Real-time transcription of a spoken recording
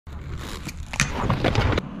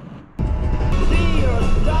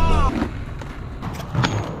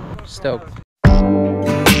Stoked.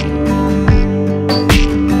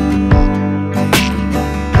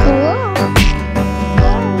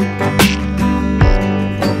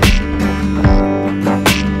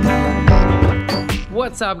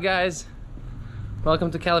 What's up, guys?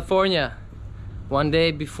 Welcome to California. One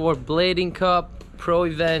day before Blading Cup pro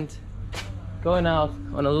event. Going out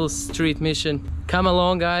on a little street mission. Come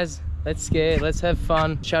along, guys. Let's skate, let's have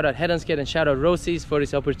fun. Shout out Hedonskate and shout out Rosie's for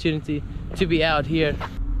this opportunity to be out here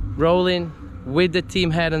rolling with the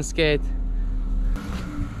team Hedonskate.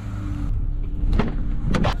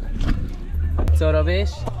 Co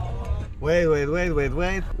robisz? Wait.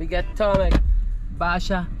 We got Tomek,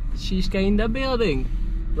 Basha, Shishka in the building.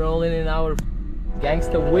 Rolling in our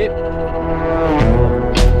gangsta whip.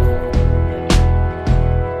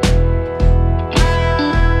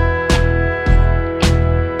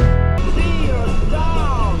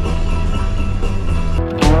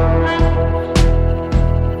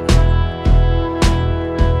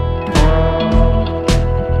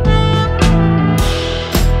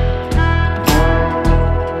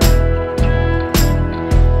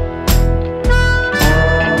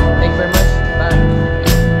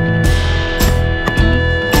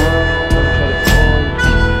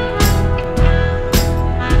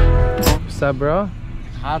 What's up, bro?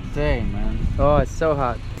 Hot day, man. Oh, it's so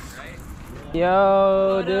hot.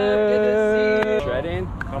 Yo, dude. Shredding?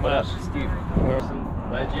 Coming up, Steve. Some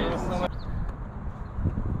wedges.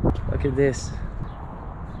 Look at this.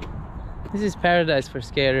 This is paradise for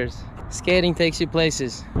skaters. Skating takes you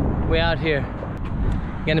places. We out here.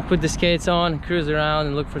 Gonna put the skates on, cruise around,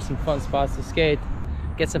 and look for some fun spots to skate.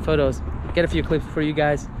 Get some photos. Get a few clips for you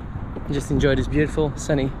guys. And just enjoy this beautiful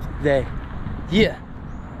sunny day. Yeah.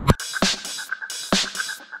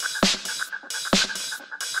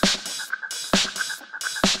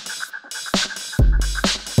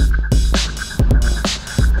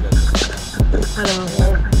 Hello.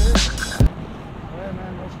 Hey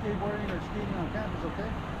man, no skateboarding or skating on campus, okay?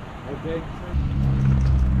 Okay.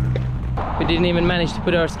 We didn't even manage to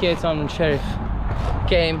put our skates on when Sheriff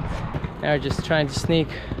came. Now we're just trying to sneak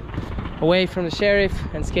away from the Sheriff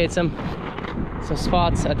and skate some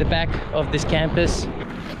spots at the back of this campus.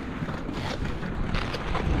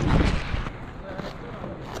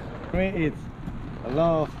 For me, it's a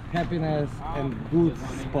lot of happiness and good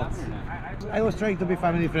spots. I was trying to be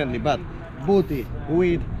family friendly, but booty,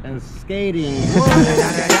 weed, and skating.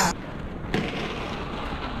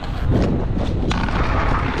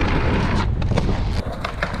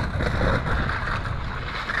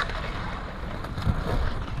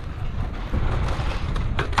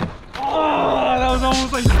 Oh, that was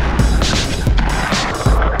almost like.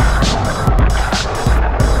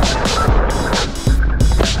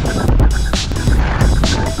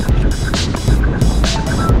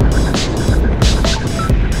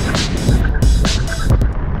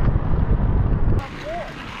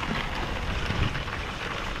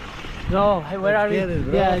 No, hey, where are we?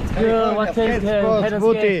 Yeah, it's good. What's this?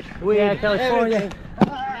 Booty, weed, yeah, California.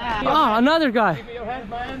 Oh, another guy. Give me your hand,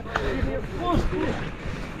 man. Give me your push.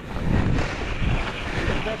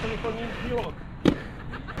 Especially for me, Europe.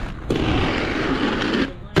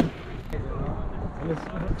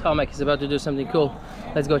 Tomek is about to do something cool.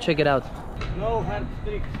 Let's go check it out. No hand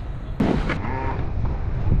sticks.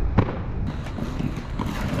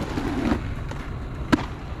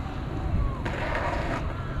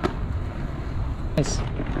 Nice.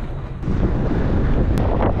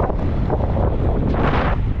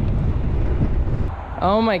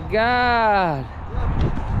 Oh my god!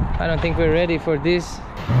 I don't think we're ready for this.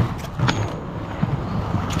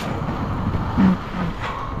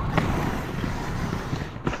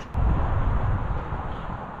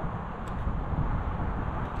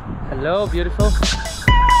 Hello, beautiful.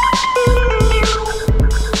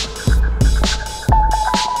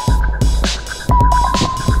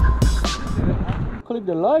 Click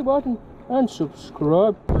the like button and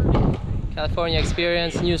subscribe. California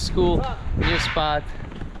experience, new school, new spot.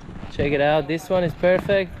 Check it out. This one is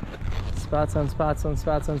perfect. Spots on spots on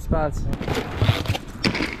spots on spots.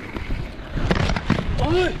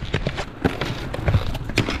 Oh.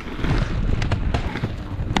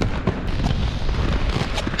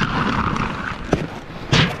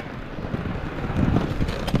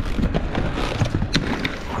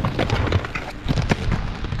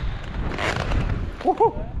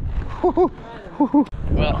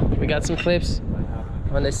 Well, we got some clips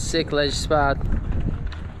on this sick ledge spot.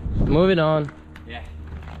 Moving on. Yeah.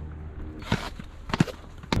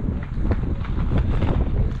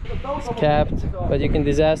 It's capped, but you can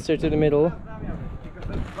disaster to the middle.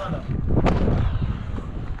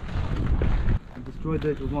 destroyed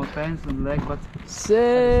it with my pants and leg, but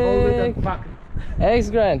Sick! fuck.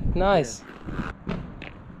 X-Grand, nice.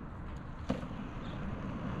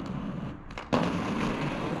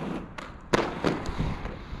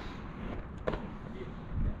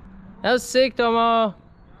 That was sick, Tomo.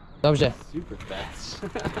 Dobrze. Super fast.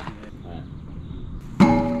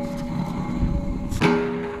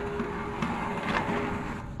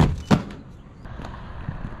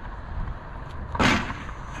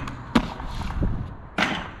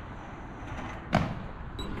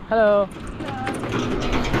 Hello.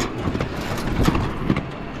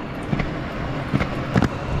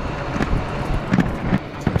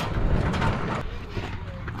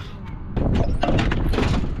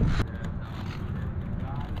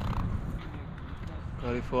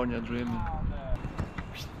 California dreaming.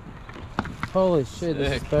 Holy shit,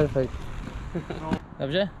 this is Sick. perfect.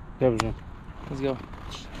 Dobrze? Dobrze. Let's go.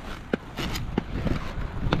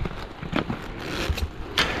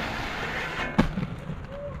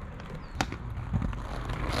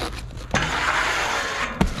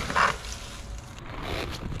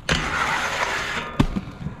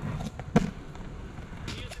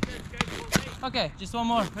 Okay, just one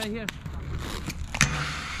more right here.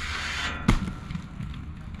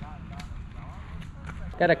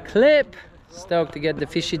 Got a clip. Stoked to get the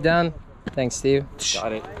fishy done. Thanks, Steve.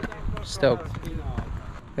 Got it. Stoked.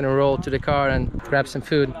 Gonna roll to the car and grab some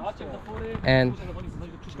food and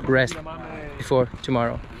rest before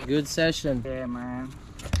tomorrow. Good session. Yeah, man.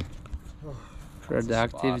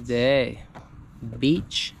 Productive day.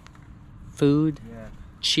 Beach, food,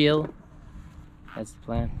 chill. That's the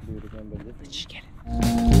plan. Let's just get it.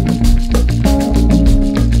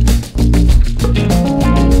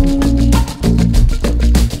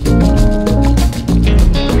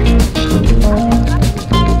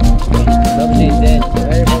 Dobrze, idę.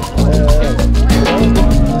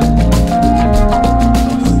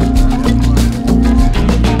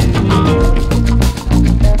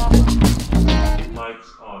 Lights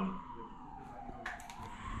on.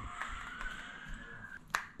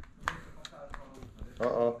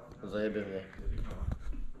 Zajebie mnie.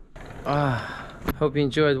 Hope you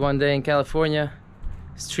enjoyed one day in California,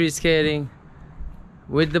 street skating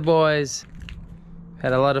with the boys.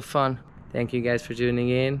 Had a lot of fun. Thank you guys for tuning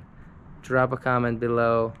in. Drop a comment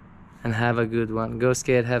below and have a good one. Go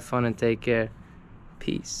skate, have fun, and take care.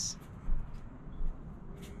 Peace.